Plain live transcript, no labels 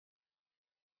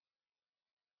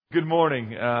Good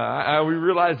morning. We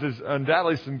realize there's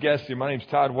undoubtedly some guests here. My name's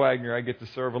Todd Wagner. I get to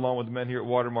serve along with the men here at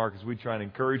Watermark as we try and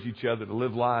encourage each other to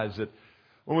live lives that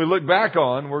when we look back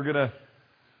on, we're going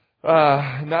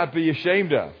to not be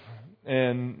ashamed of.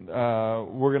 And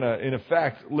we're going to, in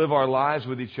effect, live our lives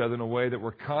with each other in a way that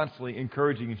we're constantly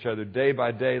encouraging each other day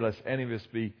by day, lest any of us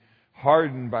be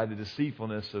hardened by the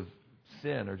deceitfulness of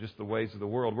sin or just the ways of the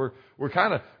world. We're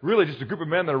kind of really just a group of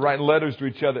men that are writing letters to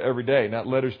each other every day, not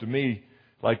letters to me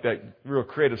like that real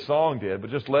creative song did,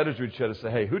 but just letters to each other to say,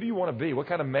 hey, who do you want to be? What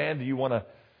kind of man do you want to,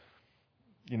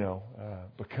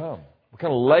 become? What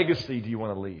kind of legacy do you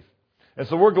want to leave? And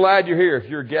so we're glad you're here. If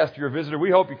you're a guest, you're a visitor,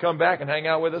 we hope you come back and hang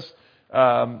out with us,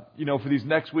 for these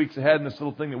next weeks ahead in this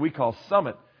little thing that we call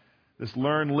Summit, this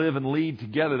learn, live, and lead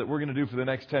together that we're going to do for the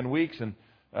next 10 weeks and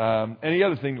any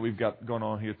other thing that we've got going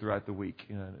on here throughout the week,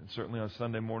 and certainly on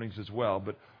Sunday mornings as well.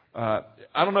 But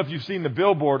I don't know if you've seen the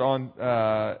billboard on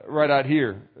right out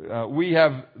here. We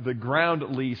have the ground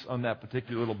lease on that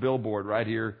particular little billboard right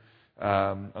here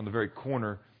on the very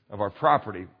corner of our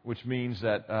property, which means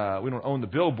that we don't own the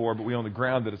billboard, but we own the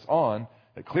ground that it's on,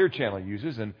 that Clear Channel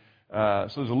uses. And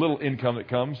so there's a little income that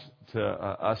comes to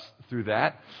us through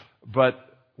that. But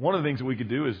one of the things that we could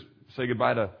do is say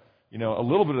goodbye to a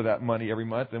little bit of that money every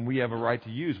month, and we have a right to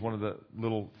use one of the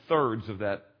little thirds of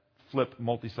that flip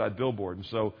multi-side billboard. And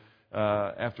so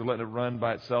after letting it run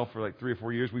by itself for like 3 or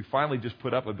 4 years, we finally just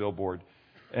put up a billboard.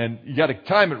 And you got to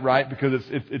time it right because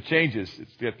it changes.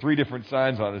 It's got 3 different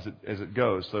signs on it as it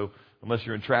goes. So unless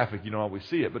you're in traffic, you don't always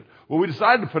see it. But what we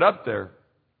decided to put up there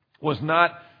was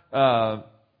not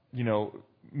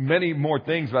many more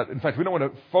things about. In fact, we don't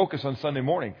want to focus on Sunday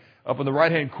morning. Up in the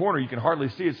right-hand corner, you can hardly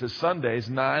see it says Sundays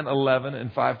 9, 11,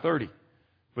 and 5:30.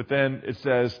 But then it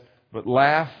says, but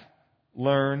laugh,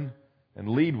 learn, and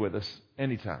lead with us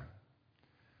anytime.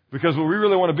 Because what we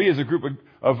really want to be is a group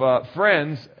of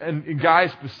friends, and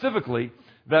guys specifically,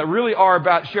 that really are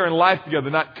about sharing life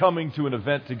together, not coming to an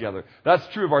event together. That's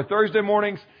true of our Thursday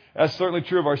mornings. That's certainly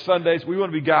true of our Sundays. We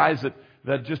want to be guys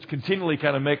that just continually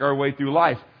kind of make our way through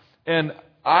life. And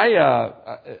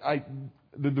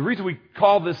the reason we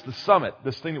call this the Summit,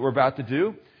 this thing that we're about to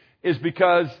do, is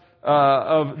because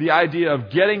of the idea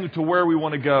of getting to where we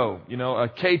want to go.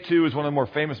 K2 is one of the more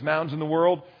famous mountains in the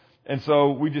world. And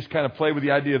so we just kind of play with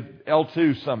the idea of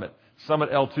L2 Summit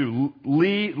L2,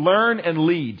 learn and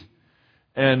lead.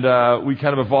 And we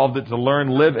kind of evolved it to learn,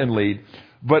 live, and lead.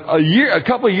 But a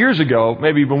couple of years ago,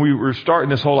 maybe when we were starting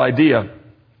this whole idea,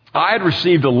 I had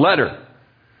received a letter.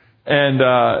 And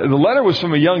the letter was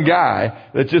from a young guy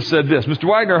that just said this: Mr.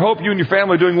 Wagner, I hope you and your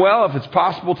family are doing well. If it's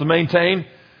possible to maintain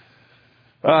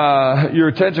your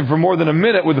attention for more than a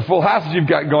minute with the full house that you've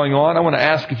got going on, I want to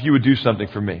ask if you would do something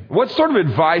for me. What sort of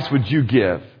advice would you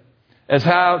give as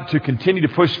how to continue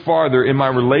to push farther in my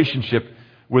relationship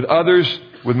with others,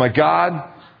 with my God,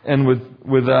 and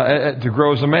to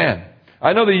grow as a man?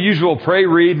 I know the usual pray,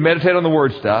 read, meditate on the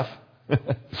Word stuff,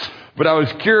 but I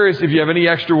was curious if you have any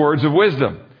extra words of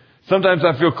wisdom. Sometimes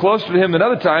I feel closer to Him than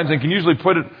other times and can usually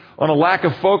put it on a lack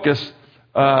of focus,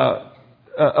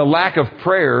 a lack of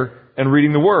prayer and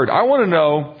reading the Word. I want to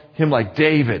know Him like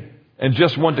David and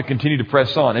just want to continue to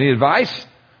press on. Any advice?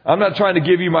 I'm not trying to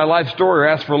give you my life story or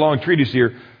ask for a long treatise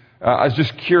here. I was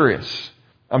just curious.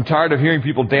 I'm tired of hearing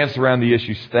people dance around the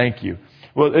issues. Thank you.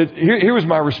 Well, here was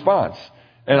my response.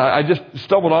 And I just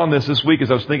stumbled on this week as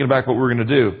I was thinking about what we were going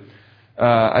to do.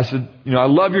 I said, I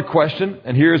love your question,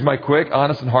 and here's my quick,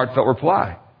 honest, and heartfelt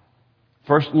reply.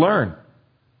 First, learn.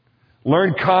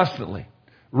 Learn constantly.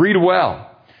 Read well.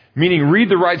 Meaning read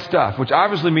the right stuff, which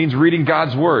obviously means reading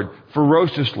God's Word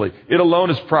ferociously. It alone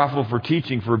is profitable for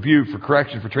teaching, for rebuke, for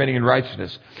correction, for training in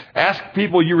righteousness. Ask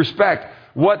people you respect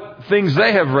what things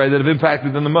they have read that have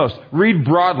impacted them the most. Read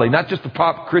broadly, not just the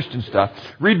pop Christian stuff.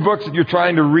 Read books that you're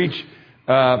trying to reach,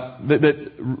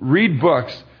 read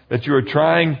books that you are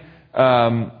trying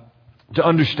to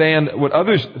understand what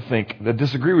others think that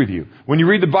disagree with you. When you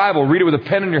read the Bible, read it with a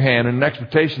pen in your hand and an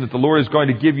expectation that the Lord is going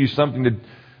to give you something to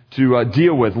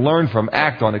deal with, learn from,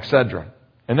 act on, etc.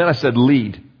 And then I said,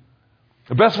 lead.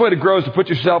 The best way to grow is to put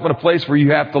yourself in a place where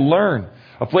you have to learn,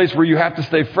 a place where you have to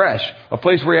stay fresh, a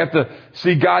place where you have to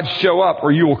see God show up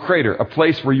or you will crater, a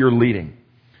place where you're leading,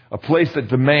 a place that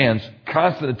demands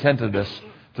constant attentiveness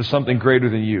to something greater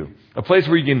than you, a place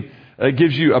where you can,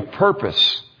 gives you a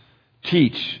purpose.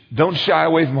 Teach. Don't shy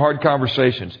away from hard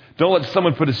conversations. Don't let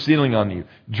someone put a ceiling on you.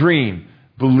 Dream,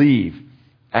 believe,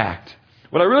 act.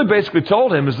 What I really basically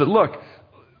told him is that, look,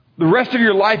 the rest of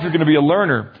your life you're going to be a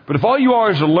learner, but if all you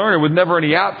are is a learner with never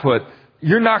any output,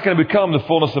 you're not going to become the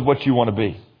fullness of what you want to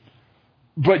be.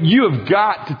 But you have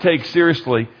got to take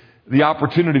seriously the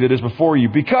opportunity that is before you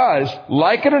because,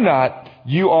 like it or not,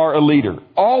 you are a leader.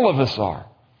 All of us are.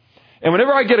 And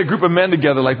whenever I get a group of men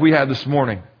together like we had this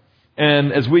morning,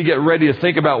 and as we get ready to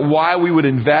think about why we would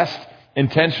invest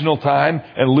intentional time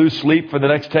and lose sleep for the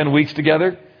next 10 weeks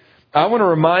together, I want to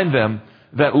remind them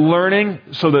that learning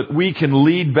so that we can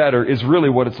lead better is really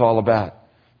what it's all about.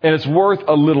 And it's worth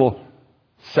a little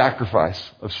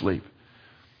sacrifice of sleep.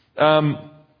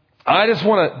 I just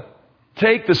want to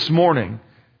take this morning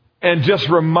and just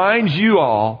remind you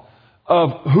all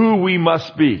of who we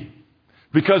must be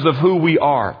because of who we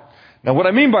are. Now, what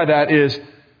I mean by that is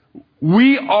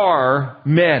we are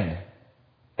men.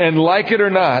 And like it or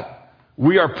not,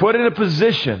 we are put in a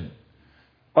position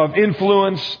of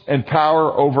influence and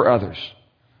power over others.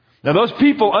 Now, those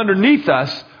people underneath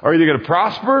us are either going to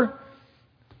prosper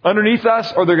underneath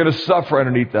us or they're going to suffer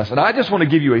underneath us. And I just want to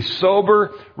give you a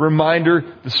sober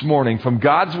reminder this morning from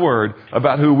God's Word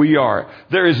about who we are.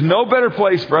 There is no better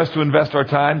place for us to invest our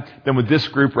time than with this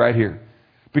group right here.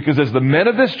 Because as the men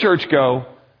of this church go,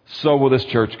 so will this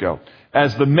church go.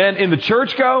 As the men in the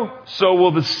church go, so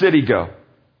will the city go.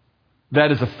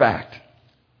 That is a fact.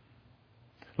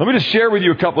 Let me just share with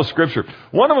you a couple of scripture.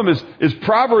 One of them is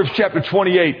Proverbs chapter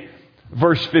 28,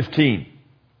 verse 15.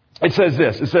 It says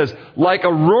this. It says, like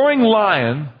a roaring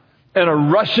lion and a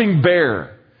rushing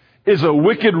bear is a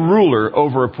wicked ruler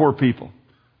over a poor people.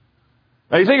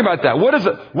 Now you think about that. What is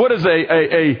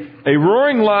a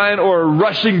roaring lion or a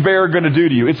rushing bear going to do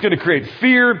to you? It's going to create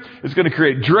fear. It's going to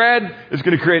create dread. It's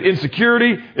going to create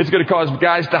insecurity. It's going to cause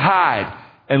guys to hide.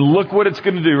 And look what it's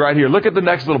going to do right here. Look at the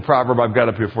next little proverb I've got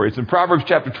up here for you. It's in Proverbs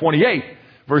chapter 28,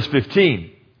 verse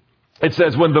 15. It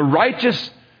says, when the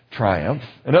righteous triumph,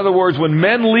 in other words, when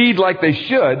men lead like they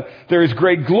should, there is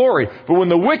great glory. But when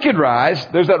the wicked rise,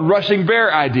 there's that rushing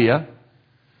bear idea,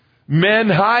 men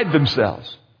hide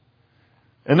themselves.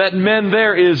 And that men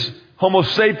there is Homo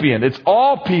sapien. It's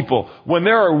all people. When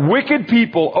there are wicked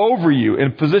people over you in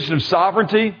a position of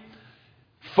sovereignty,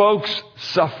 folks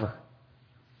suffer.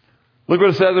 Look what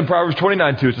it says in Proverbs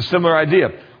 29:2. It's a similar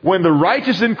idea. When the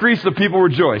righteous increase, the people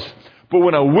rejoice. But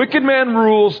when a wicked man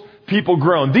rules, people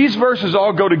groan. These verses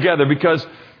all go together because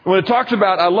when it talks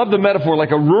about, I love the metaphor,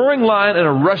 like a roaring lion and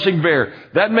a rushing bear.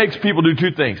 That makes people do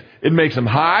two things. It makes them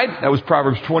hide. That was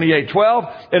Proverbs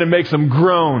 28:12. And it makes them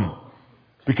groan.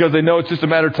 Because they know it's just a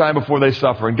matter of time before they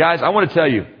suffer. And guys, I want to tell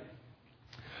you,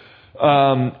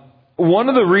 one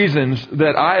of the reasons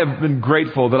that I have been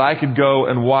grateful that I could go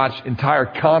and watch entire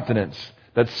continents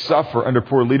that suffer under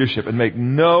poor leadership and make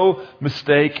no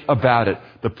mistake about it.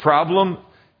 The problem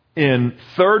in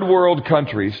third world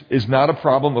countries is not a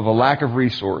problem of a lack of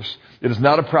resource. It is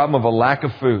not a problem of a lack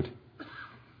of food.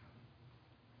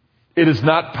 It is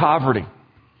not poverty.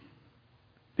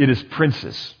 It is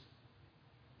princes.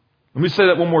 Let me say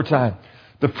that one more time.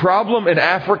 The problem in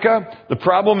Africa, the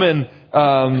problem in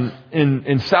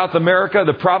South America,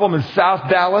 the problem in South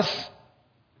Dallas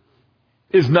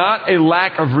is not a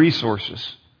lack of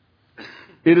resources.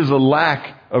 It is a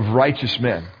lack of righteous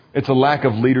men. It's a lack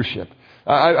of leadership.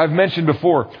 I've mentioned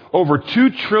before, over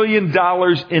 $2 trillion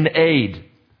in aid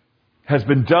has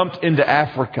been dumped into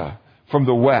Africa from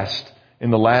the West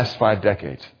in the last 5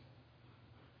 decades.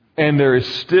 And there is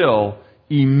still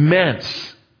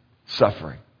immense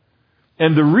suffering.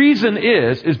 And the reason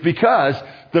is because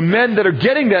the men that are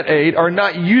getting that aid are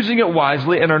not using it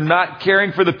wisely and are not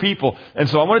caring for the people. And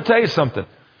so I want to tell you something.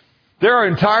 There are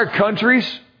entire countries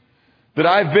that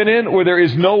I've been in where there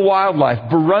is no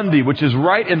wildlife. Burundi, which is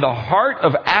right in the heart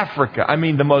of Africa. I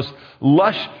mean, the most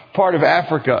lush part of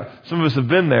Africa. Some of us have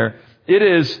been there. It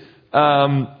is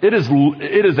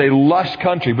a lush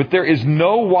country, but there is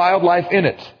no wildlife in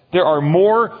it. There are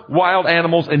more wild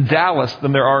animals in Dallas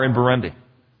than there are in Burundi.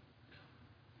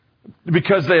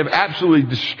 Because they have absolutely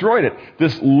destroyed it.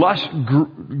 This lush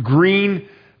green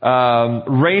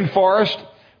rainforest.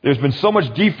 There's been so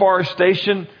much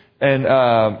deforestation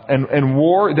and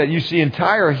war that you see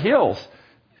entire hills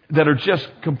that are just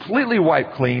completely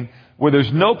wiped clean, where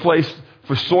there's no place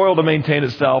for soil to maintain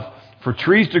itself, for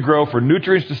trees to grow, for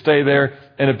nutrients to stay there,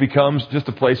 and it becomes just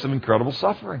a place of incredible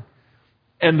suffering.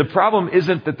 And the problem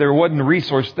isn't that there wasn't a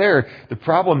resource there. The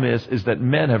problem is that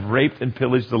men have raped and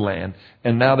pillaged the land,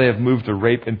 and now they have moved to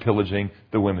rape and pillaging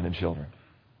the women and children.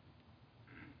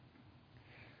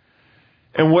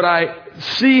 And what I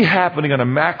see happening on a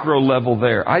macro level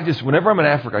there, whenever I'm in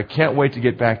Africa, I can't wait to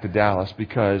get back to Dallas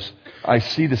because I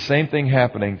see the same thing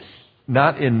happening,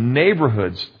 not in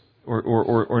neighborhoods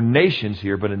or nations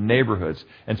here, but in neighborhoods,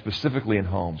 and specifically in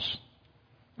homes.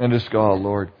 And just go, oh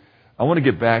Lord, I want to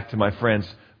get back to my friends,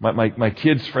 my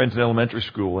kids' friends in elementary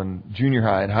school and junior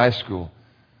high and high school,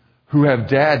 who have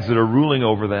dads that are ruling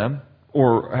over them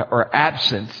or are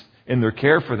absent in their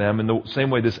care for them in the same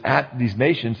way these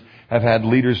nations have had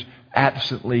leaders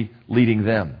absently leading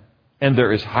them. And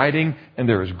there is hiding and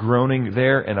there is groaning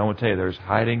there. And I want to tell you, there's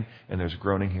hiding and there's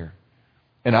groaning here.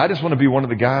 And I just want to be one of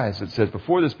the guys that says,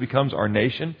 before this becomes our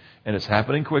nation, and it's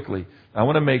happening quickly, I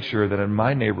want to make sure that in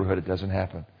my neighborhood it doesn't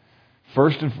happen.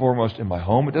 First and foremost, in my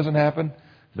home it doesn't happen,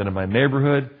 then in my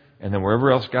neighborhood, and then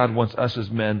wherever else God wants us as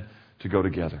men to go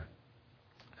together.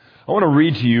 I want to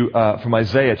read to you from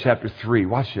Isaiah chapter 3.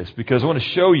 Watch this, because I want to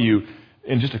show you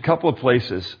in just a couple of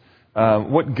places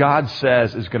what God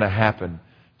says is going to happen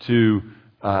to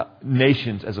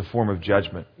nations as a form of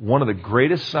judgment. One of the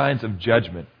greatest signs of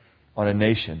judgment on a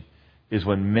nation is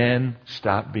when men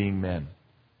stop being men.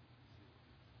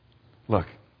 Look,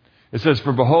 it says,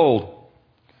 "For behold,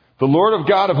 the Lord of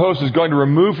God of hosts is going to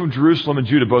remove from Jerusalem and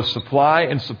Judah both supply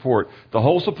and support, the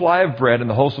whole supply of bread and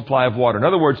the whole supply of water." In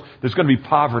other words, there's going to be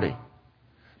poverty.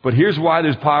 But here's why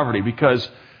there's poverty. Because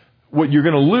what you're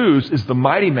going to lose is the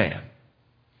mighty man.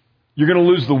 You're going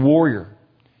to lose the warrior.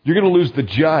 You're going to lose the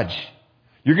judge.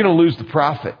 You're going to lose the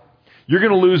prophet. You're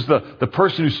going to lose the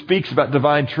person who speaks about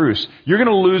divine truths. You're going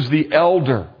to lose the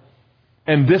elder.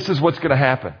 And this is what's going to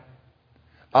happen.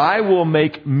 I will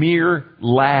make mere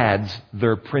lads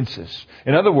their princes.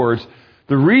 In other words,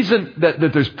 the reason that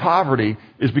there's poverty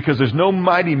is because there's no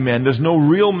mighty men, there's no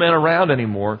real men around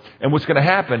anymore. And what's going to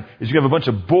happen is you have a bunch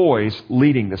of boys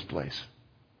leading this place.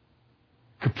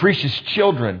 Capricious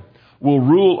children will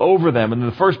rule over them. And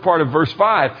the first part of verse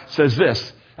 5 says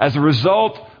this: as a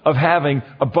result of having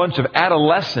a bunch of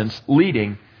adolescents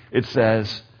leading, it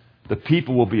says, the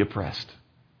people will be oppressed.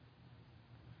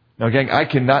 Now, again, I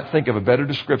cannot think of a better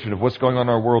description of what's going on in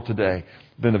our world today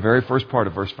than the very first part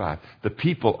of verse 5. The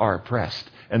people are oppressed.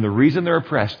 And the reason they're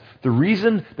oppressed, the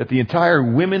reason that the entire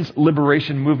women's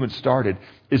liberation movement started,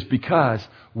 is because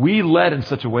we led in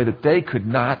such a way that they could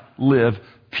not live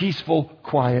peaceful,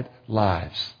 quiet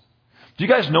lives. Do you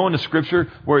guys know in the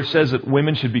Scripture where it says that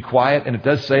women should be quiet, and it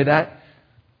does say that?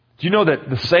 Do you know that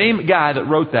the same guy that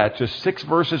wrote that just 6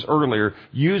 verses earlier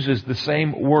uses the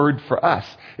same word for us?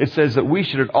 It says that we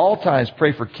should at all times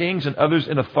pray for kings and others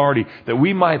in authority, that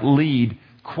we might lead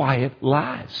quiet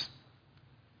lives.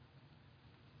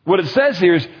 What it says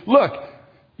here is, look,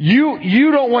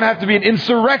 you don't want to have to be an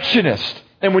insurrectionist.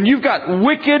 And when you've got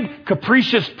wicked,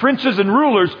 capricious princes and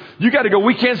rulers, you got to go,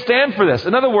 we can't stand for this.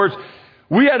 In other words,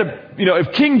 we had to,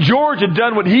 if King George had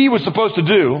done what he was supposed to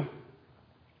do,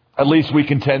 at least we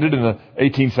contended in the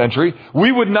 18th century, we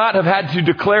would not have had to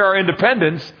declare our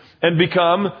independence and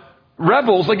become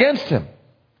rebels against him.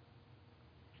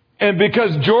 And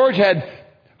because George had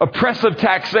oppressive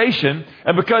taxation,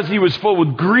 and because he was full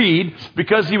with greed,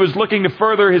 because he was looking to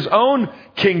further his own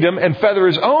kingdom and feather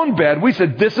his own bed, we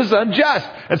said, this is unjust.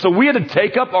 And so we had to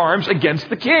take up arms against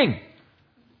the king.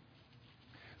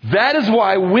 That is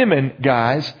why women,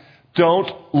 guys,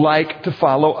 don't like to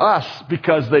follow us,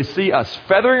 because they see us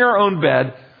feathering our own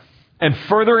bed and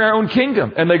furthering our own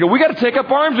kingdom. And they go, we got to take up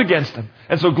arms against them.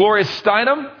 And so Gloria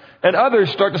Steinem and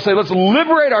others start to say, let's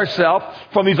liberate ourselves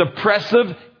from these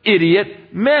oppressive,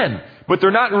 idiot men. But they're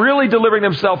not really delivering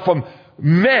themselves from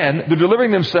men. They're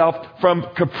delivering themselves from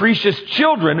capricious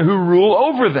children who rule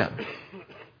over them.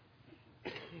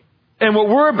 And what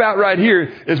we're about right here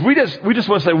is we just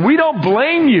want to say, we don't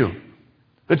blame you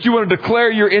that you want to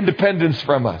declare your independence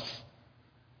from us.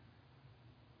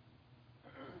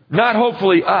 Not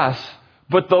hopefully us,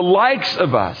 but the likes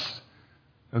of us,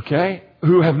 okay,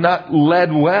 who have not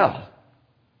led well.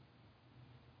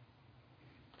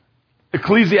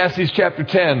 Ecclesiastes chapter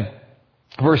 10,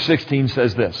 verse 16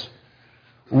 says this: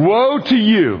 "Woe to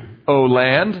you, O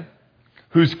land,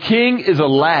 whose king is a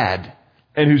lad,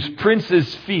 and whose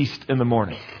princes feast in the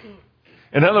morning."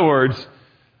 In other words,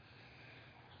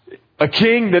 a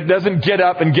king that doesn't get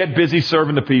up and get busy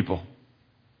serving the people.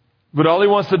 But all he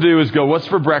wants to do is go, what's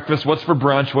for breakfast? What's for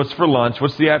brunch? What's for lunch?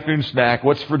 What's the afternoon snack?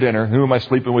 What's for dinner? Who am I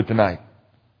sleeping with tonight?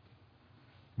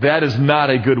 That is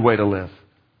not a good way to live.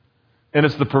 And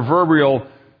it's the proverbial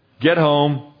get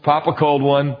home, pop a cold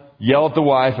one, yell at the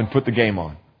wife, and put the game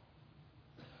on.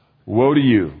 Woe to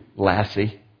you,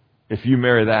 lassie, if you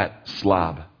marry that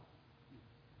slob.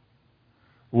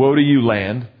 Woe to you,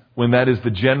 land, when that is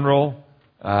the general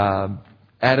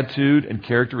attitude and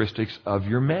characteristics of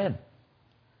your men.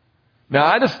 Now,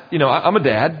 I'm a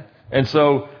dad, and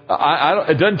so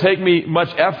it doesn't take me much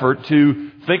effort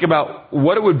to think about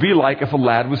what it would be like if a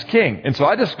lad was king. And so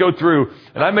I just go through,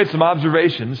 and I made some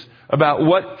observations about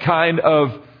what kind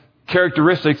of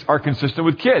characteristics are consistent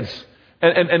with kids.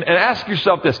 And ask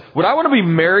yourself this: would I want to be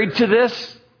married to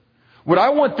this? Would I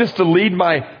want this to lead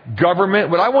my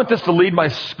government? Would I want this to lead my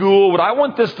school? Would I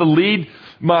want this to lead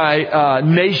my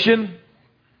nation?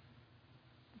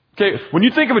 Okay, when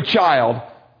you think of a child,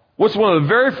 what's one of the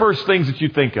very first things that you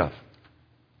think of?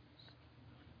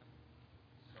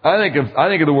 I think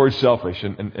of the word selfish,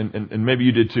 and maybe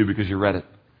you did too because you read it.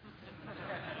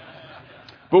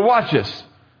 But watch this.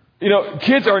 You know,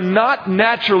 kids are not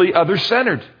naturally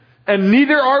other-centered, and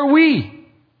neither are we.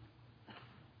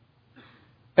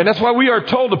 And that's why we are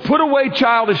told to put away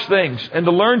childish things and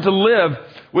to learn to live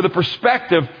with a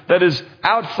perspective that is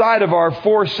outside of our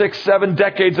 4, 6, 7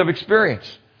 decades of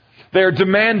experience. They are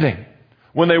demanding.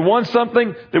 When they want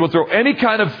something, they will throw any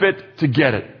kind of fit to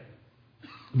get it.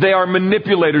 They are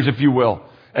manipulators, if you will,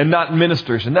 and not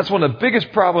ministers. And that's one of the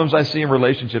biggest problems I see in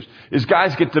relationships is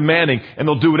guys get demanding and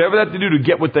they'll do whatever they have to do to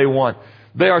get what they want.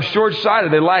 They are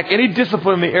short-sighted. They lack any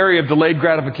discipline in the area of delayed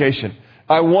gratification.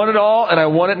 I want it all and I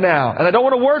want it now. And I don't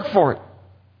want to work for it.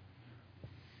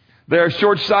 They are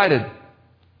short-sighted,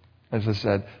 as I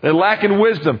said. They lack in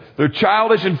wisdom. They're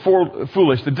childish and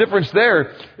foolish. The difference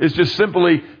there is just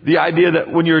simply the idea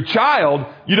that when you're a child,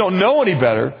 you don't know any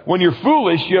better. When you're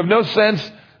foolish, you have no sense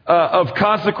of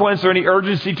consequence or any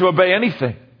urgency to obey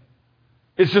anything.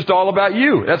 It's just all about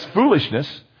you. That's foolishness.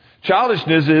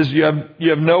 Childishness is you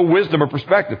have no wisdom or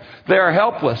perspective. They are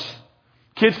helpless.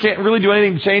 Kids can't really do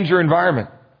anything to change your environment.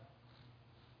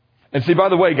 And see, by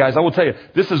the way, guys, I will tell you,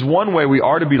 this is one way we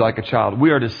are to be like a child.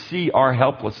 We are to see our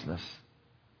helplessness.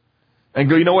 And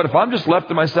go, you know what, if I'm just left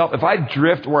to myself, if I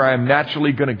drift where I'm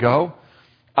naturally going to go,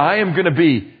 I am going to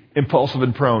be impulsive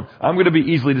and prone. I'm going to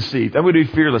be easily deceived. I'm going to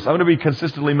be fearless. I'm going to be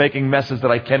consistently making messes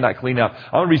that I cannot clean up.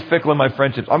 I'm going to be fickle in my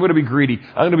friendships. I'm going to be greedy.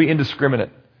 I'm going to be indiscriminate.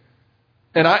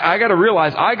 And I got to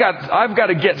realize I've got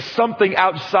to get something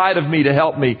outside of me to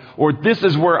help me, or this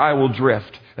is where I will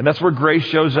drift. And that's where grace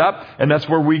shows up, and that's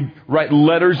where we write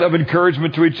letters of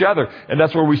encouragement to each other, and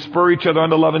that's where we spur each other on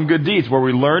to love and good deeds, where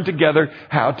we learn together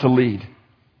how to lead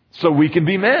so we can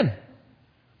be men.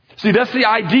 See, that's the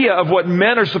idea of what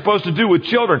men are supposed to do with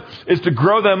children, is to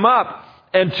grow them up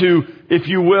and to, if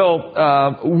you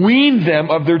will, wean them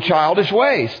of their childish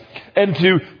ways and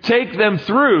to take them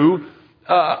through,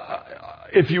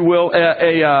 if you will,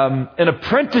 an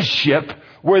apprenticeship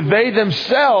where they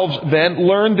themselves then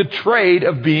learn the trade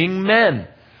of being men.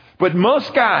 But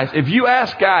most guys, if you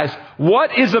ask guys,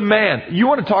 what is a man? You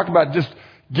want to talk about just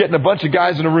getting a bunch of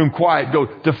guys in a room quiet, go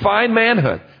define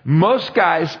manhood. Most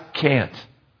guys can't.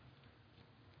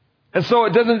 And so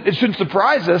it shouldn't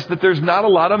surprise us that there's not a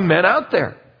lot of men out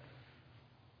there.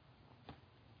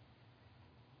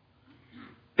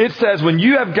 It says when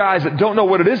you have guys that don't know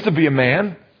what it is to be a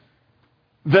man,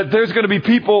 that there's going to be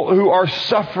people who are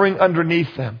suffering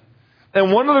underneath them.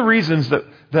 And one of the reasons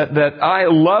that I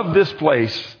love this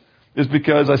place is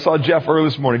because I saw Jeff early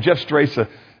this morning. Jeff Strasa,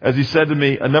 as he said to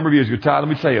me a number of years ago, Todd,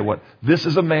 let me tell you what, this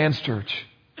is a man's church.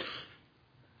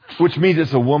 Which means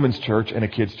it's a woman's church and a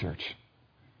kid's church.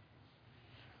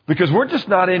 Because we're just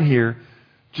not in here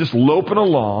just loping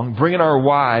along, bringing our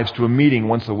wives to a meeting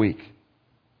once a week.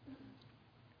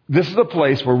 This is a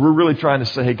place where we're really trying to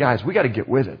say, hey guys, we got to get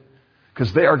with it.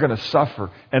 Because they are going to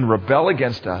suffer and rebel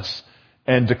against us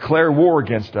and declare war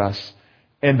against us.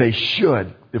 And they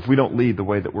should if we don't lead the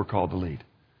way that we're called to lead.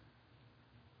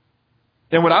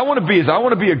 And what I want to be is I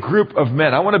want to be a group of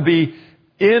men. I want to be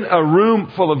in a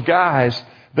room full of guys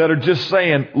that are just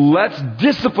saying, let's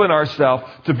discipline ourselves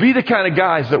to be the kind of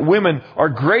guys that women are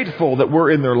grateful that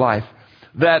we're in their life.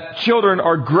 That children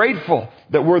are grateful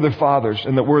that we're their fathers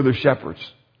and that we're their shepherds.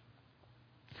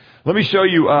 Let me show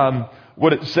you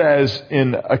what it says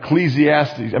in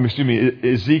Ezekiel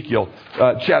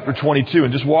chapter 22,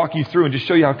 and just walk you through and just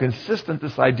show you how consistent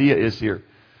this idea is here.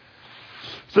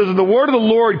 It says, and the word of the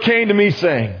Lord came to me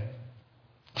saying,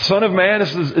 Son of man,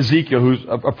 this is Ezekiel, who's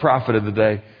a prophet of the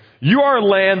day. You are a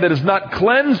land that is not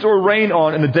cleansed or rained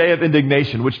on in the day of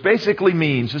indignation, which basically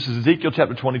means, this is Ezekiel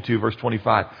chapter 22, verse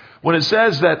 25. When it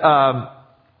says that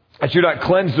you're not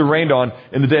cleansed or rained on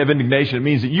in the day of indignation, it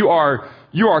means that you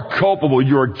are culpable,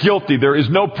 you are guilty. There is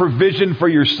no provision for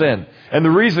your sin. And the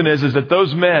reason is that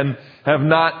those men have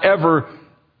not ever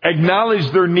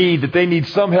acknowledged their need, that they need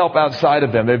some help outside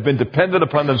of them. They've been dependent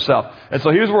upon themselves. And so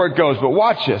here's where it goes. But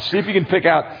watch this. See if you can pick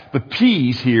out the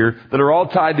P's here that are all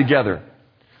tied together.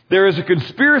 There is a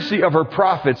conspiracy of her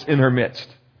prophets in her midst,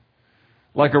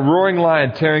 like a roaring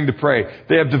lion tearing to prey.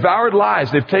 They have devoured lives.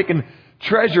 They've taken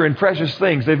treasure and precious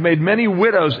things. They've made many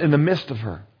widows in the midst of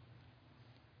her.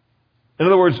 In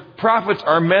other words, prophets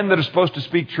are men that are supposed to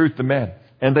speak truth to men,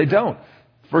 and they don't.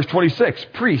 Verse 26,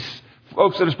 priests,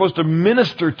 folks that are supposed to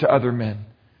minister to other men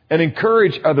and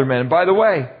encourage other men. And by the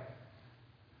way,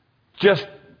 just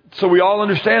So we all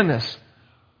understand this.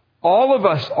 All of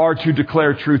us are to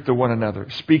declare truth to one another.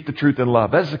 Speak the truth in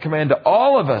love. That's a command to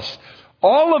all of us.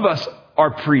 All of us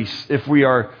are priests if we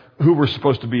are who we're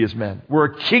supposed to be as men. We're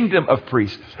a kingdom of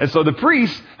priests. And so the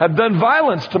priests have done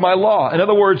violence to my law. In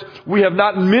other words, we have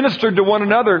not ministered to one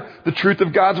another the truth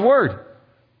of God's word.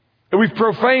 And we've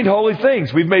profaned holy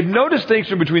things. We've made no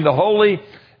distinction between the holy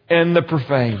and the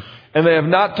profane. And they have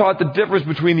not taught the difference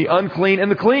between the unclean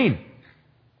and the clean.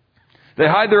 They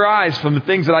hide their eyes from the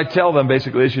things that I tell them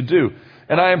basically they should do.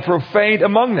 And I am profaned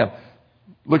among them.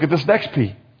 Look at this next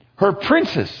P. Her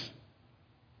princes,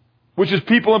 which is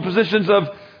people in positions of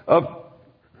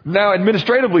now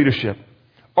administrative leadership,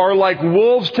 are like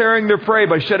wolves tearing their prey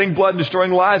by shedding blood and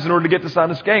destroying lives in order to get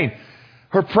dishonest gain.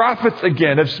 Her prophets,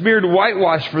 again, have smeared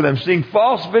whitewash for them, seeing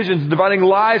false visions and dividing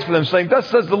lies for them, saying, thus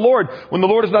says the Lord, when the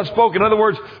Lord has not spoken. In other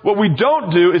words, what we don't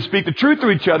do is speak the truth to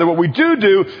each other. What we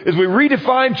do is we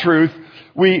redefine truth,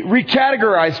 we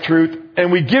recategorize truth,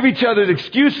 and we give each other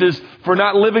excuses for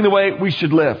not living the way we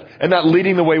should live and not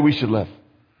leading the way we should live.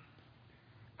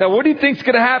 Now, what do you think is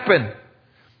going to happen?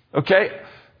 Okay?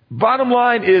 Bottom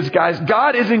line is, guys,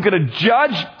 God isn't going to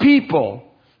judge people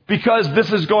because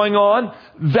this is going on.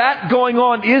 That going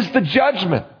on is the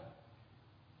judgment.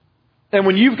 And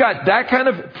when you've got that kind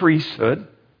of priesthood,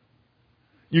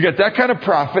 you got that kind of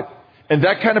prophet and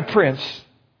that kind of prince,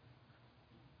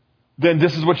 then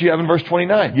this is what you have in verse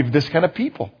 29. You have this kind of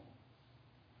people.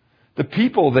 The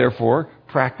people, therefore,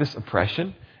 practice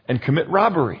oppression and commit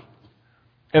robbery.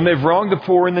 And they've wronged the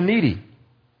poor and the needy.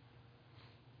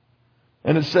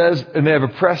 And it says, and they have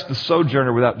oppressed the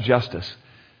sojourner without justice.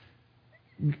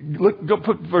 Look, go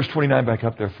put verse 29 back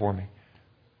up there for me.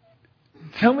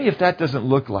 Tell me if that doesn't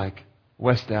look like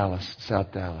West Dallas,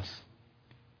 South Dallas.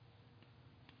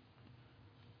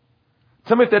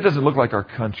 Tell me if that doesn't look like our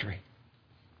country.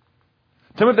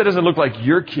 Tell me if that doesn't look like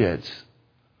your kids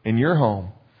in your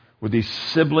home with these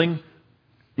sibling,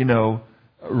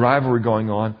 rivalry going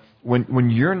on when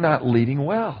you're not leading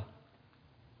well.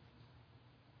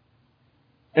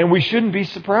 And we shouldn't be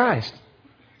surprised.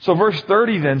 So verse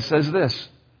 30 then says this.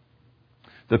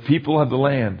 The people of the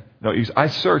land. No, I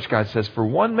searched, God says, for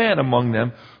one man among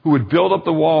them who would build up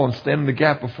the wall and stand in the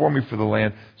gap before me for the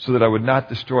land so that I would not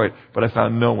destroy it. But I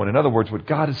found no one. In other words, what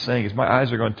God is saying is my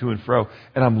eyes are going to and fro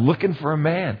and I'm looking for a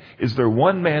man. Is there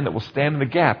one man that will stand in the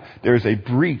gap? There is a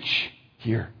breach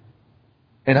here.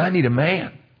 And I need a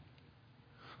man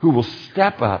who will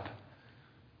step up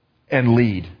and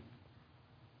lead.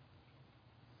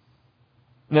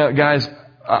 Now, guys,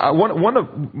 one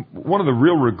of the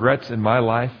real regrets in my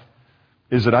life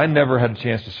is that I never had a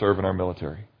chance to serve in our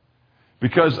military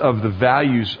because of the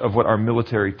values of what our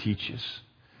military teaches,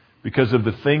 because of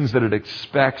the things that it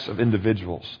expects of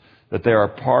individuals, that they are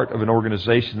part of an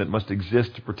organization that must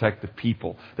exist to protect the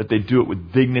people, that they do it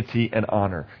with dignity and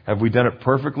honor. Have we done it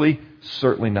perfectly?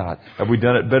 Certainly not. Have we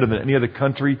done it better than any other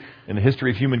country in the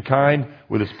history of humankind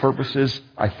with its purposes?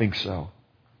 I think so,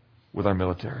 with our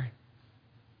military.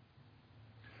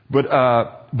 But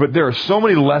there are so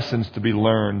many lessons to be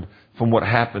learned from what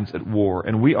happens at war.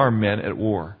 And we are men at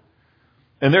war.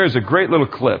 And there is a great little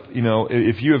clip.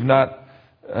 If you have not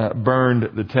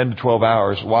burned the 10 to 12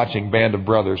 hours watching Band of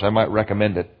Brothers, I might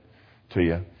recommend it to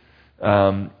you.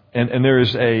 And there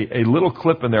is a little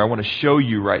clip in there I want to show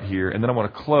you right here. And then I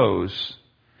want to close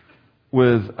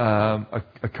with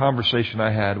a conversation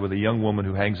I had with a young woman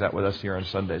who hangs out with us here on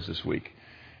Sundays this week.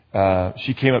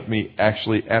 She came up to me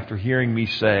actually after hearing me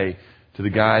say to the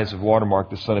guys of Watermark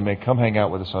this Sunday, man, come hang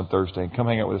out with us on Thursday and come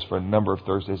hang out with us for a number of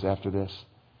Thursdays after this.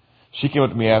 She came up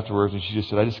to me afterwards and she just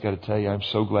said, I just got to tell you, I'm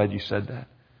so glad you said that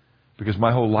because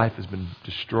my whole life has been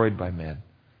destroyed by men.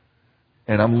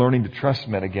 And I'm learning to trust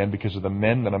men again because of the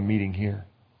men that I'm meeting here.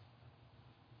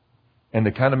 And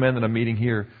the kind of men that I'm meeting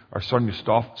here are starting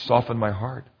to soften my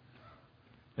heart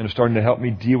and are starting to help me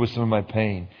deal with some of my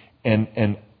pain.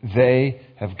 And they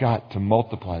have got to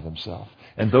multiply themselves.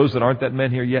 And those that aren't that men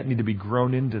here yet need to be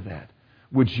grown into that.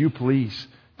 Would you please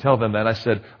tell them that? I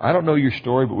said, I don't know your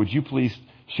story, but would you please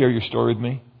share your story with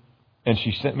me? And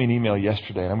she sent me an email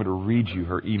yesterday, and I'm going to read you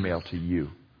her email to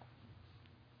you.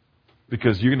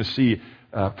 Because you're going to see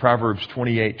Proverbs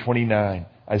 28, 29,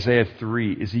 Isaiah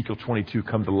 3, Ezekiel 22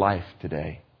 come to life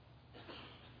today.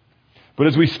 But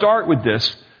as we start with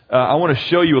this, I want to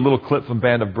show you a little clip from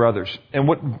Band of Brothers.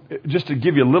 And just to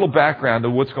give you a little background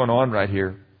of what's going on right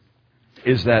here,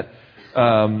 is that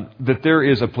there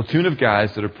is a platoon of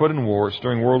guys that are put in war. It's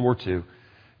during World War II.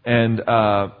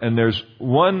 And there's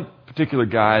one particular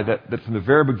guy that from the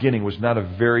very beginning was not a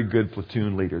very good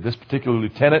platoon leader. This particular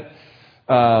lieutenant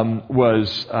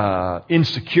was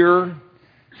insecure.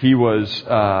 He was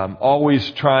always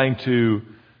trying to,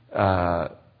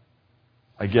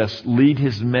 lead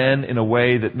his men in a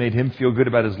way that made him feel good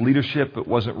about his leadership, but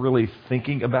wasn't really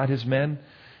thinking about his men.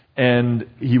 And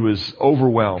he was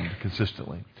overwhelmed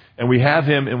consistently. And we have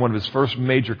him in one of his first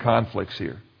major conflicts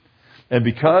here. And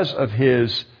because of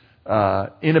his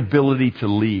inability to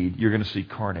lead, you're going to see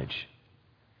carnage.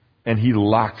 And he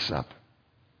locks up.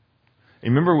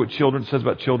 And remember what children says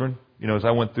about children? You know, as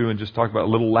I went through and just talked about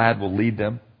a little lad will lead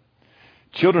them.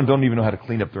 Children don't even know how to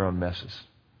clean up their own messes.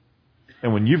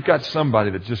 And when you've got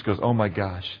somebody that just goes, oh my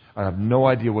gosh, I have no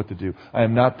idea what to do. I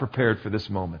am not prepared for this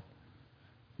moment.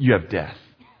 You have death.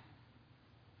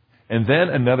 And then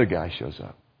another guy shows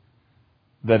up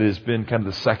that has been kind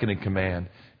of the second in command.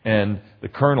 And the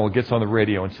colonel gets on the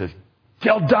radio and says,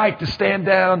 tell Dyke to stand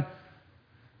down.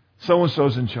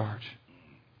 So-and-so's in charge.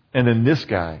 And then this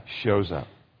guy shows up.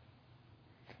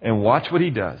 And watch what he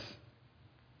does.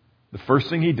 The first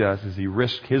thing he does is he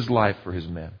risks his life for his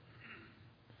men.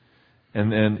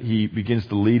 And then he begins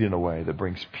to lead in a way that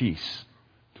brings peace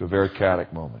to a very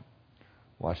chaotic moment.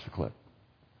 Watch the clip.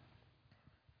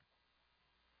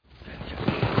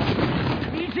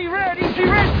 Easy red,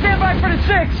 stand by for the 6.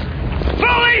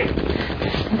 Bully!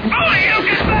 Bully, you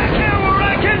get back here where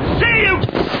I can see you!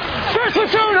 First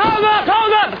platoon,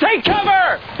 hold up! Take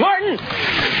cover! Martin!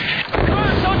 Come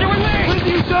on, soldier, with me! With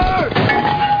you, sir!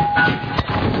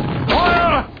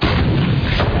 Fire!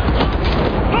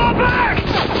 Fall back!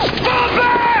 Fall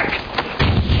back!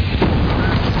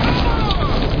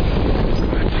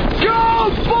 Go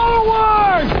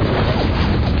forward!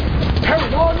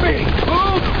 Harry, on me!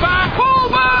 Move back!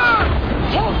 Forward!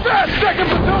 Hold that, second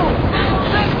platoon!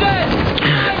 Listen!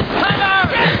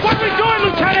 What are we doing,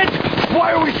 Lieutenant? Why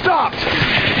are we stopped?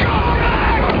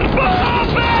 Fall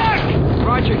back!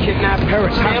 Roger, kidnapped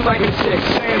Paris. Stand by in 6.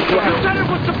 Lieutenant,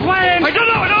 what's the plan? I don't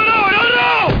know!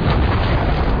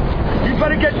 You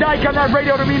better get Dyke on that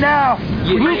radio to me now.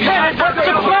 Lieutenant, what's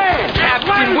the plan?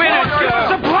 Captain Winter,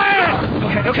 what's the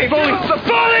plan? Okay, Bully.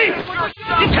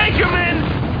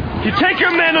 You take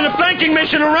your men on a flanking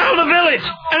mission around the village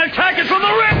and attack it from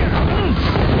the rear.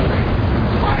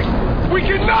 We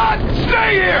cannot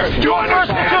stay here! Do you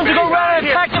understand me? To go right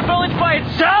attack the village by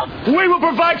itself? We will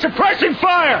provide suppressing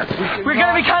fire! We're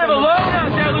gonna be kind of alone out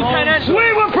there, Lieutenant!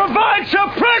 We will provide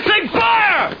suppressing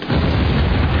fire!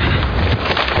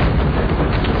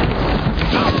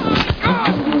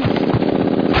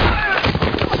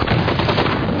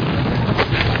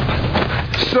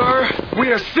 Sir,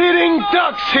 we are sitting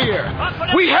ducks here!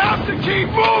 We have to keep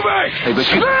moving! Hey,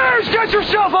 Spears, get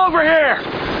yourself over here!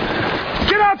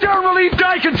 Get out there and relieve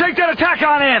Dyke and take that attack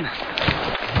on in!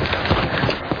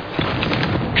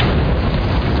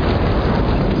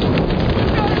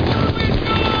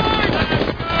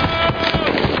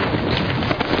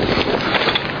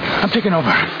 I'm taking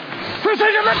over.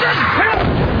 Precision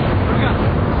mission!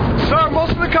 Sir,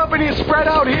 most of the company is spread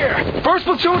out here. First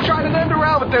platoon tried an end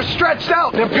around, but they're stretched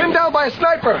out. They're pinned down by a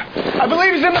sniper. I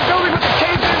believe he's in the building with the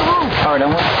caved-in roof. All right, I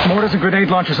want mortars and grenade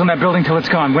launchers on that building till it's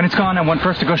gone. When it's gone, I want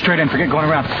first to go straight in. Forget going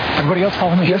around. Everybody else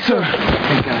follow me? Yes, sir.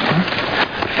 Thank God, huh?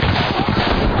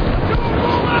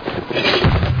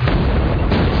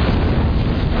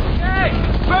 Hey!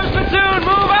 First platoon,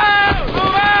 move out!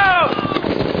 Move out!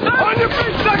 On your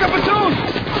feet, second platoon!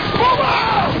 Move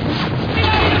out!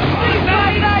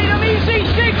 Item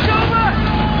EC6, over!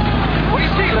 What do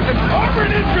you see, Lieutenant?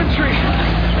 Armored infantry!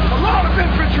 A lot of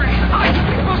infantry!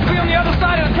 They're supposed to be on the other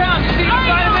side of the town. You see the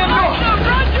side of them?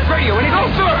 Radio, anything? No,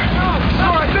 sir!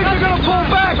 Sir, I think they're gonna pull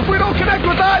back. If we don't connect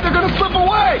with I, they're gonna slip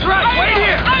away! Right, wait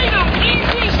here! Item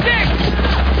EC6!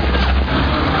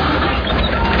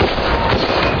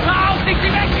 Now, 60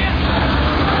 back here!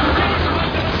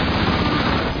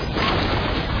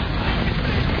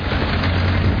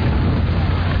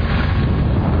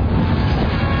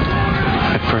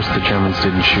 At first, the Germans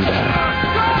didn't shoot at it.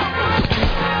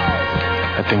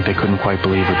 I think they couldn't quite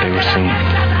believe what they were seeing.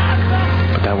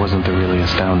 But that wasn't the really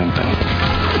astounding thing.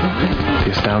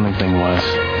 The astounding thing was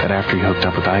that after he hooked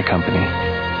up with I Company,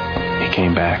 he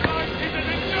came back.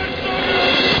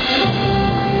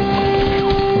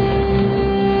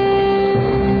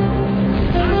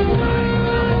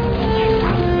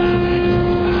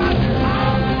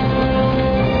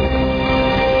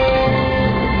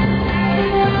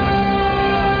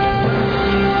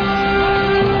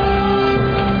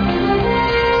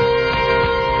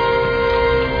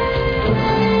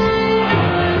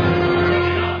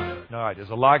 There's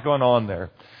a lot going on there,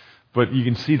 but you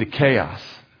can see the chaos.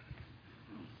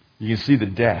 You can see the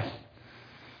death.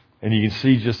 And you can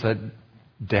see just that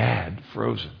dad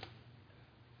frozen.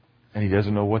 And he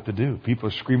doesn't know what to do. People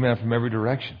are screaming at him from every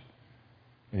direction.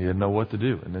 And he didn't know what to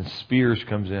do. And then Spears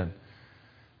comes in.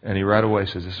 And he right away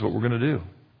says, this is what we're going to do.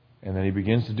 And then he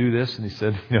begins to do this. And he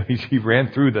said, he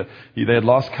ran through they had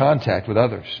lost contact with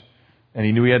others. And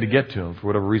he knew he had to get to them. For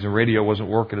whatever reason, radio wasn't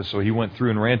working. So he went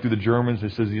through and ran through the Germans. He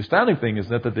says the astounding thing is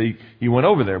not that he went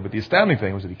over there, but the astounding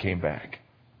thing was that he came back.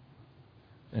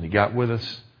 And he got with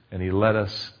us, and he led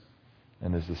us.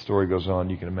 And as the story goes on,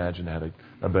 you can imagine it had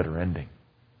a better ending.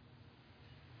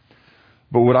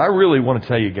 But what I really want to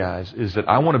tell you guys is that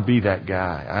I want to be that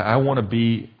guy. I want to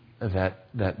be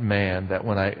that man that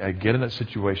when I get in that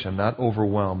situation, I'm not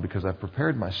overwhelmed because I've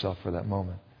prepared myself for that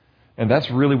moment. And that's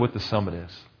really what the summit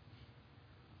is.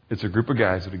 It's a group of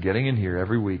guys that are getting in here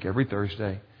every week, every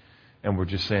Thursday, and we're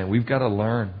just saying, we've got to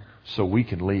learn so we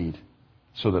can lead,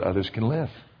 so that others can live.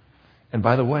 And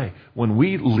by the way, when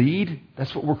we lead,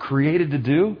 that's what we're created to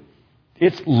do.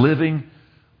 It's living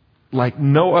like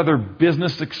no other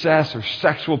business success or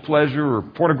sexual pleasure or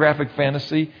pornographic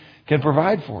fantasy can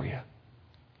provide for you.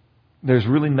 There's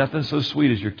really nothing so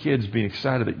sweet as your kids being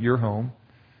excited that you're home,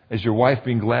 as your wife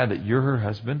being glad that you're her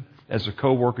husband, as the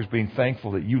co-workers being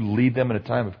thankful that you lead them in a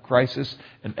time of crisis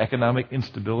and economic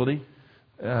instability.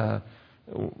 There's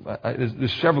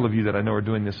several of you that I know are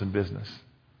doing this in business.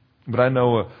 But I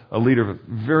know a leader of a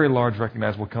very large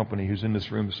recognizable company who's in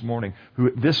this room this morning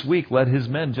who this week led his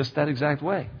men just that exact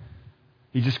way.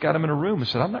 He just got them in a room and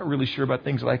said, I'm not really sure about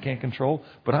things that I can't control,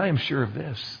 but I am sure of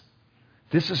this.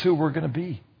 This is who we're going to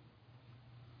be.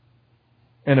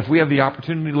 And if we have the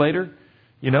opportunity later,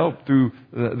 through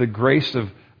the grace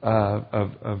of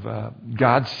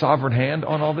God's sovereign hand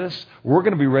on all this, we're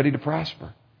going to be ready to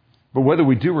prosper. But whether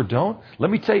we do or don't, let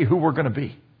me tell you who we're going to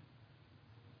be.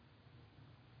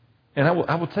 And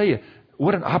I will tell you,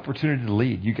 what an opportunity to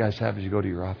lead you guys have as you go to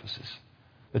your offices.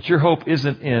 That your hope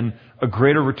isn't in a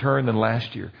greater return than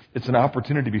last year. It's an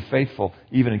opportunity to be faithful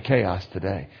even in chaos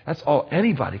today. That's all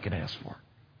anybody can ask for.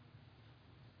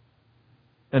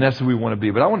 And that's who we want to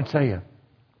be. But I want to tell you,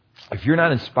 if you're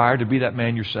not inspired to be that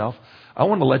man yourself, I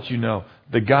want to let you know,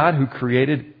 the God who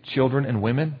created children and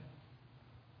women,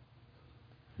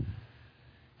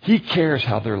 He cares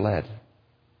how they're led.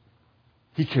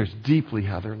 He cares deeply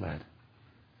how they're led.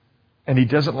 And He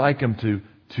doesn't like them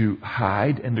to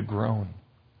hide and to groan.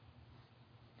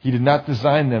 He did not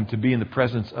design them to be in the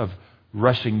presence of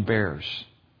rushing bears.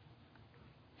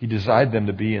 He designed them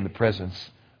to be in the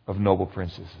presence of noble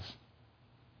princesses.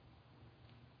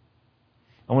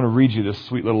 I want to read you this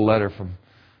sweet little letter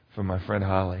from my friend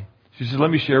Holly. She says,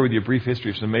 let me share with you a brief history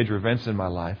of some major events in my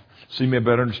life so you may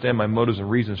better understand my motives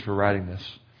and reasons for writing this.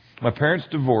 My parents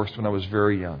divorced when I was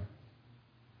very young,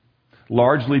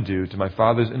 largely due to my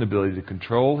father's inability to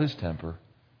control his temper,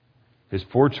 his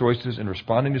poor choices in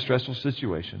responding to stressful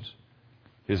situations,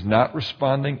 his not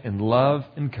responding in love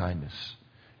and kindness,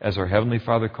 as our Heavenly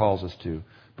Father calls us to,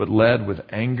 but led with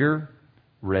anger,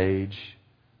 rage,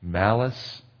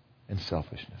 malice, and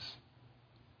selfishness.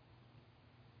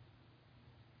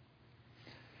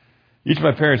 Each of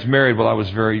my parents remarried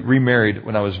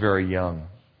when I was very young.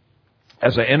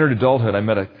 As I entered adulthood, I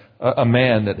met a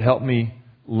man that helped me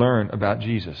learn about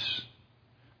Jesus.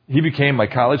 He became my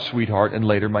college sweetheart and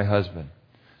later my husband.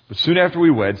 But soon after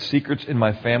we wed, secrets in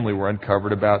my family were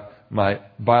uncovered about my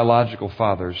biological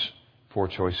father's poor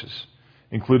choices,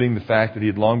 including the fact that he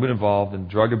had long been involved in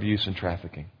drug abuse and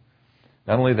trafficking.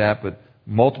 Not only that, but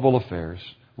multiple affairs,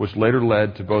 which later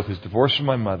led to both his divorce from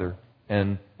my mother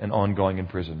and an ongoing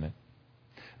imprisonment.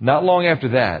 Not long after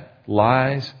that,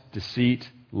 lies, deceit,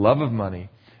 love of money,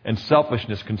 and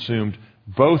selfishness consumed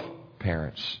both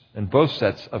parents and both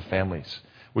sets of families,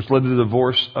 which led to the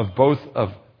divorce of both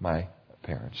of my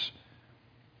parents.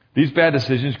 These bad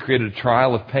decisions created a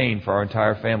trial of pain for our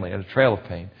entire family and a trail of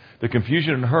pain. The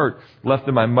confusion and hurt left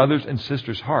in my mother's and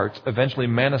sister's hearts eventually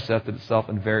manifested itself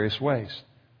in various ways,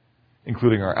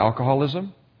 including our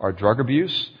alcoholism, our drug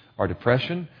abuse, our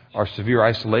depression, our severe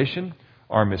isolation,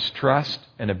 our mistrust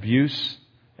and abuse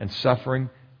and suffering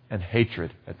and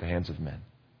hatred at the hands of men.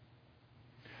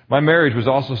 My marriage was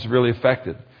also severely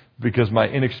affected because my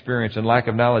inexperience and lack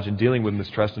of knowledge in dealing with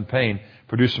mistrust and pain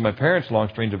produced in my parents' long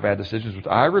string of bad decisions, which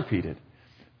I repeated,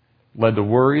 led to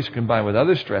worries combined with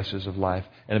other stresses of life,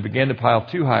 and it began to pile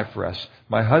too high for us.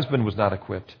 My husband was not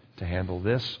equipped to handle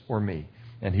this or me,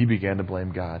 and he began to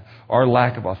blame God. Our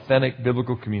lack of authentic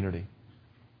biblical community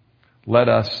led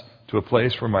us to a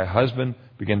place where my husband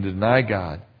began to deny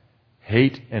God,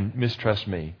 hate and mistrust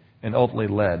me, and ultimately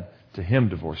led to him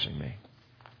divorcing me.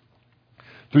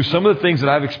 Through some of the things that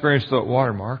I've experienced at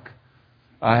Watermark,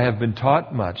 I have been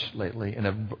taught much lately and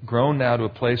have grown now to a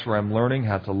place where I'm learning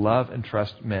how to love and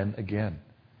trust men again.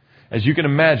 As you can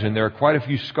imagine, there are quite a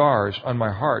few scars on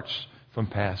my hearts from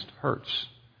past hurts.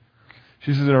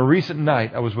 She says, in a recent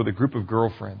night, I was with a group of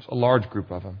girlfriends, a large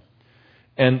group of them.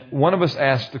 And one of us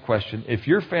asked the question, if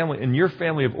your family, in your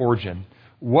family of origin,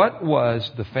 what was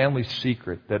the family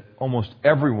secret that almost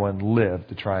everyone lived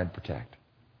to try and protect?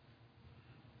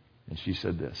 And she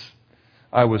said this.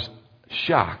 I was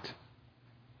shocked.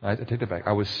 I take that back.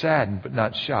 I was saddened but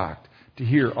not shocked to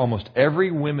hear almost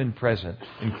every woman present,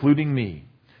 including me,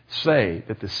 say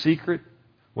that the secret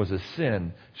was a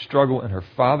sin, struggle in her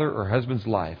father or husband's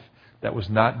life that was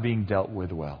not being dealt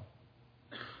with well.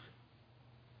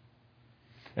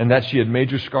 And that she had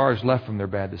major scars left from their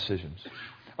bad decisions.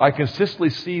 I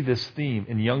consistently see this theme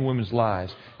in young women's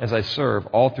lives as I serve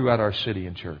all throughout our city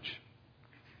and church.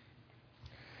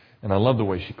 And I love the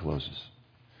way she closes.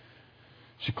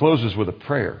 She closes with a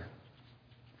prayer.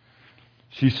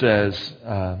 She says,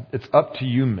 it's up to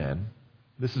you men.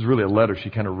 This is really a letter she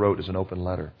kind of wrote as an open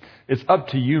letter. It's up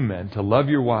to you men to love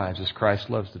your wives as Christ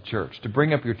loves the church, to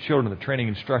bring up your children in the training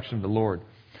and instruction of the Lord.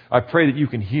 I pray that you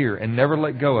can hear and never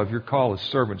let go of your call as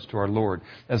servants to our Lord,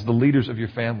 as the leaders of your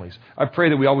families. I pray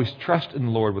that we always trust in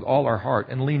the Lord with all our heart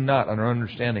and lean not on our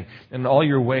understanding, and in all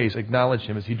your ways acknowledge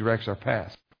Him as He directs our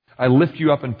paths. I lift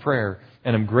you up in prayer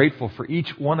and am grateful for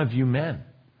each one of you men.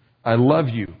 I love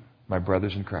you, my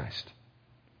brothers in Christ.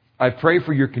 I pray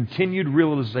for your continued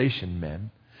realization,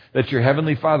 men, that your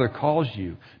Heavenly Father calls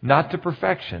you not to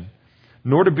perfection,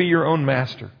 nor to be your own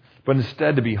master, but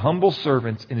instead to be humble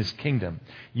servants in His kingdom,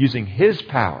 using His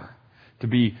power to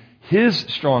be His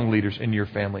strong leaders in your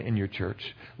family, in your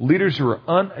church. Leaders who are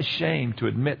unashamed to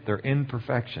admit their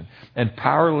imperfection and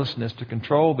powerlessness to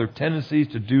control their tendencies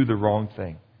to do the wrong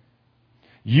thing.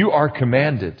 You are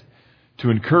commanded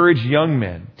to encourage young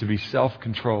men to be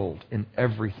self-controlled in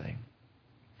everything,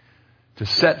 to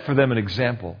set for them an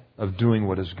example of doing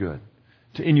what is good,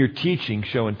 to in your teaching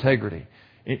show integrity,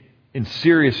 in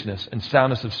seriousness and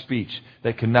soundness of speech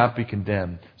that cannot be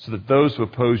condemned, so that those who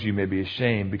oppose you may be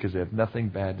ashamed because they have nothing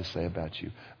bad to say about you.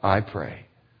 I pray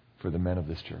for the men of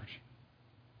this church.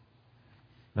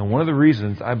 Now, one of the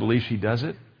reasons I believe she does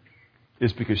it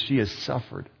is because she has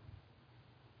suffered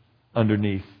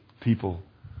underneath people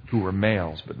who were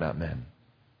males but not men.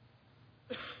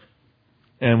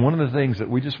 And one of the things that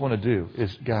we just want to do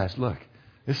is, guys, look,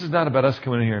 this is not about us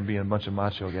coming in here and being a bunch of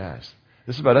macho guys.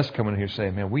 This is about us coming in here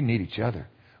saying, man, we need each other.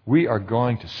 We are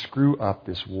going to screw up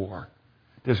this war.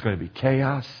 There's going to be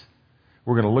chaos.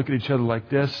 We're going to look at each other like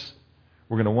this.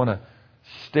 We're going to want to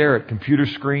stare at computer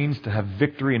screens to have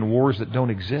victory in wars that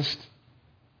don't exist.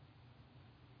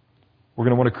 We're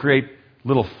going to want to create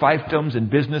little fiefdoms in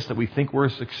business that we think we're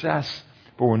a success,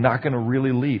 but we're not going to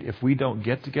really lead if we don't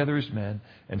get together as men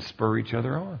and spur each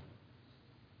other on.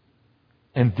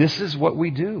 And this is what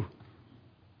we do.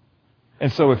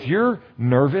 And so if you're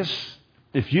nervous,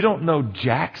 if you don't know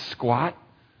jack squat,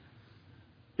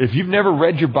 if you've never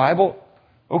read your Bible,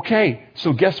 okay,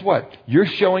 so guess what? You're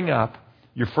showing up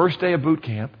your first day of boot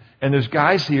camp, and there's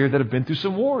guys here that have been through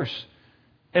some wars.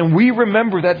 And we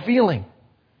remember that feeling.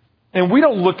 And we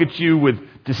don't look at you with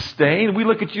disdain. We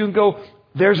look at you and go,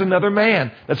 there's another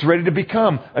man that's ready to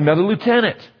become another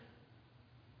lieutenant.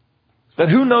 That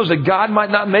who knows that God might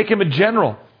not make him a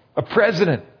general, a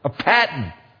president, a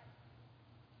Patton.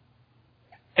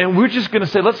 And we're just going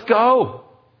to say, let's go.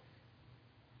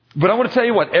 But I want to tell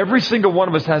you what, every single one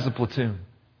of us has a platoon.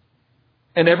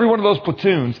 And every one of those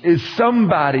platoons is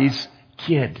somebody's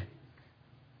kid.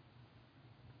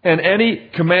 And any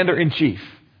commander-in-chief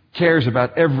cares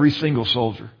about every single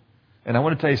soldier. And I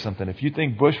want to tell you something. If you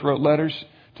think Bush wrote letters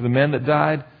to the men that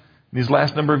died in these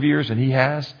last number of years, and he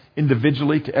has,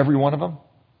 individually to every one of them,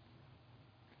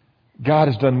 God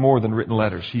has done more than written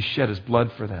letters. He shed His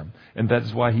blood for them. And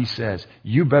that's why He says,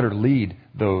 you better lead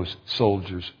those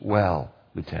soldiers well,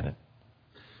 Lieutenant,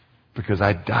 because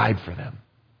I died for them.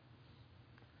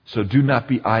 So do not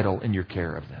be idle in your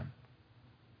care of them.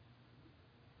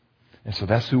 And so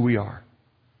that's who we are.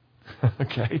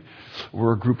 Okay?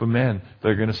 We're a group of men that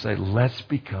are going to say, let's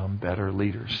become better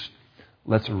leaders.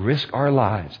 Let's risk our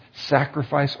lives,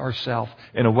 sacrifice ourselves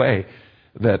in a way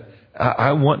that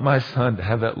I want my son to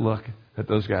have that look that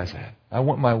those guys had. I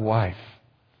want my wife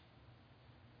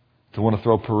to want to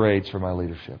throw parades for my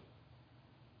leadership.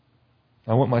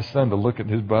 I want my son to look at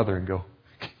his brother and go,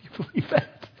 can you believe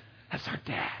that? That's our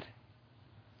dad.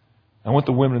 I want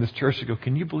the women in this church to go,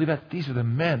 can you believe that? These are the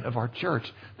men of our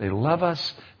church. They love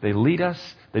us. They lead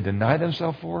us. They deny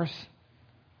themselves for us.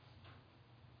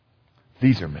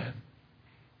 These are men.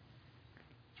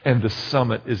 And the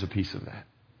summit is a piece of that.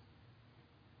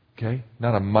 Okay?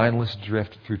 Not a mindless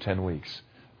drift through 10 weeks,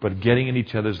 but getting in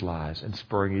each other's lives and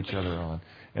spurring each other on.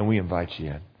 And we invite you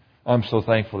in. I'm so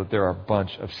thankful that there are a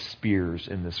bunch of spears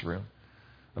in this room.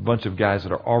 a bunch of guys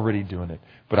that are already doing it.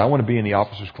 But I want to be in the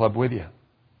officers club with you.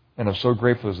 And I'm so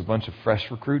grateful there's a bunch of fresh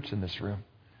recruits in this room.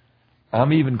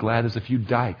 I'm even glad there's a few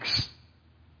dykes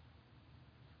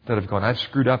that have gone, I've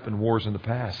screwed up in wars in the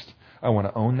past. I want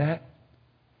to own that,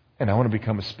 and I want to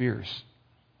become a Spears.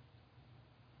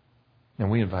 And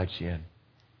we invite you in.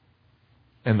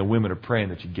 And the women are praying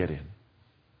that you get in.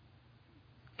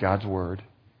 God's Word,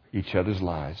 each other's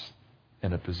lives,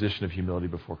 and a position of humility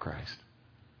before Christ.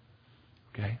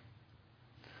 Okay?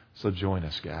 So join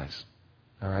us, guys.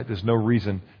 All right? There's no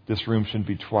reason this room shouldn't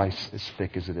be twice as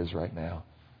thick as it is right now.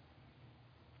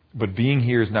 But being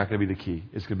here is not going to be the key.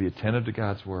 It's going to be attentive to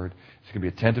God's Word. It's going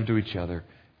to be attentive to each other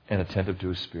and attentive to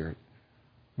His Spirit,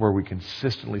 where we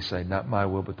consistently say, not my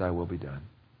will, but thy will be done.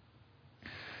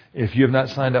 If you have not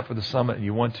signed up for the summit and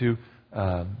you want to,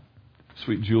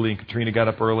 sweet Julie and Katrina got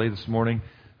up early this morning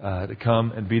to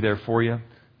come and be there for you.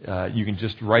 You can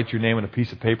just write your name on a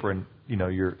piece of paper and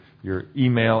your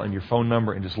email and your phone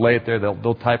number and just lay it there.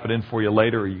 They'll type it in for you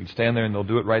later, or you can stand there and they'll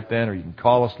do it right then, or you can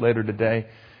call us later today.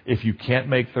 If you can't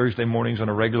make Thursday mornings on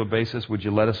a regular basis, would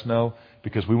you let us know?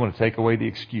 Because we want to take away the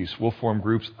excuse. We'll form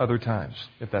groups other times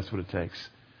if that's what it takes.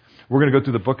 We're going to go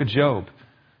through the book of Job,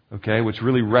 okay, which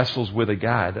really wrestles with a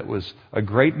guy that was a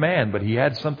great man, but he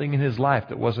had something in his life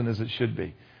that wasn't as it should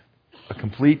be. A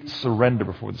complete surrender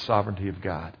before the sovereignty of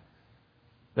God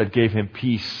that gave him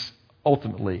peace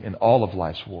ultimately in all of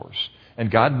life's wars. And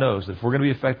God knows that if we're going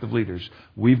to be effective leaders,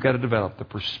 we've got to develop the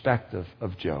perspective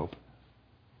of Job.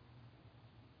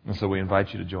 And so we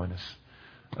invite you to join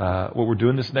us. What we're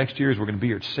doing this next year is we're going to be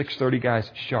here at 6:30,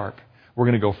 guys, sharp. We're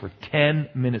going to go for 10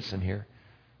 minutes in here,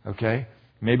 okay?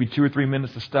 Maybe 2 or 3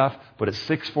 minutes of stuff, but at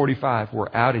 6:45,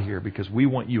 we're out of here because we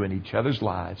want you in each other's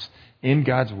lives, in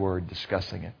God's Word,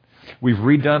 discussing it. We've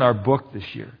redone our book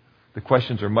this year. The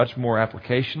questions are much more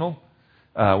applicational.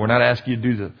 We're not asking you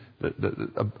to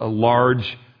do a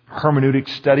large hermeneutic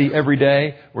study every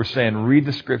day. We're saying read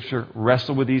the Scripture,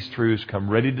 wrestle with these truths, come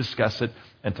ready to discuss it,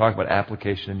 and talk about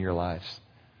application in your lives.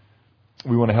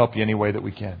 We want to help you any way that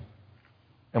we can.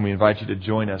 And we invite you to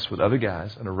join us with other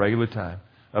guys on a regular time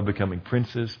of becoming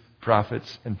princes,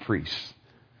 prophets, and priests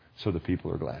so the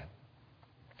people are glad.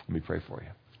 Let me pray for you.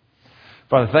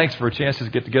 Father, thanks for a chance to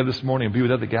get together this morning and be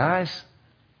with other guys.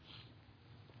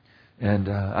 And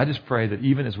I just pray that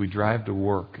even as we drive to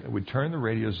work, we'd turn the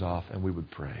radios off and we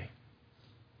would pray.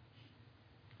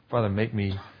 Father, make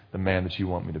me the man that you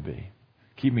want me to be.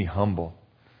 Keep me humble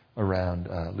around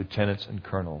lieutenants and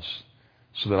colonels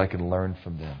so that I can learn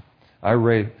from them.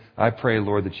 I pray,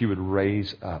 Lord, that you would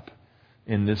raise up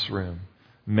in this room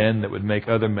men that would make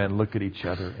other men look at each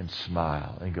other and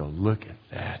smile and go, look at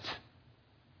that.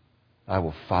 I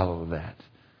will follow that.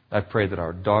 I pray that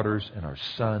our daughters and our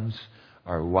sons,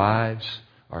 our wives,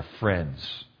 our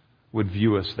friends would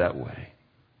view us that way.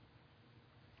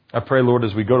 I pray, Lord,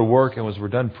 as we go to work and as we're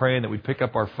done praying, that we'd pick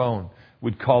up our phone,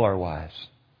 we'd call our wives.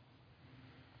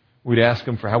 We'd ask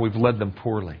them for how we've led them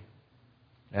poorly.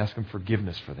 Ask them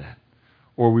forgiveness for that.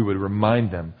 Or we would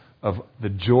remind them of the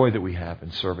joy that we have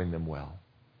in serving them well.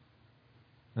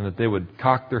 And that they would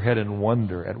cock their head and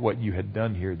wonder at what you had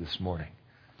done here this morning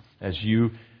as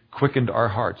you quickened our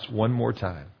hearts one more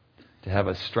time to have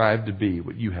us strive to be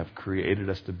what you have created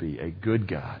us to be, a good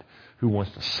God who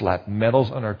wants to slap medals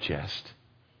on our chest.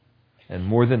 And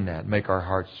more than that, make our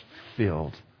hearts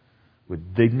filled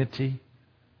with dignity,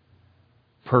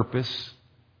 purpose,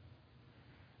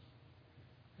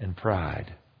 and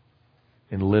pride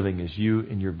in living as you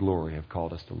in your glory have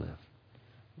called us to live.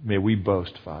 May we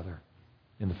boast, Father,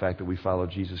 in the fact that we follow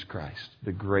Jesus Christ,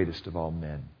 the greatest of all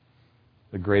men,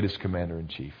 the greatest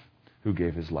commander-in-chief who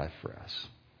gave his life for us.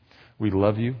 We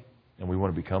love you, and we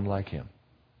want to become like him.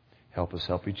 Help us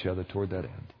help each other toward that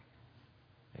end.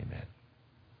 Amen.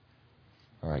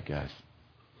 All right, guys.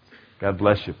 God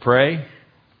bless you. Pray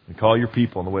and call your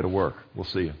people on the way to work. We'll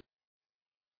see you.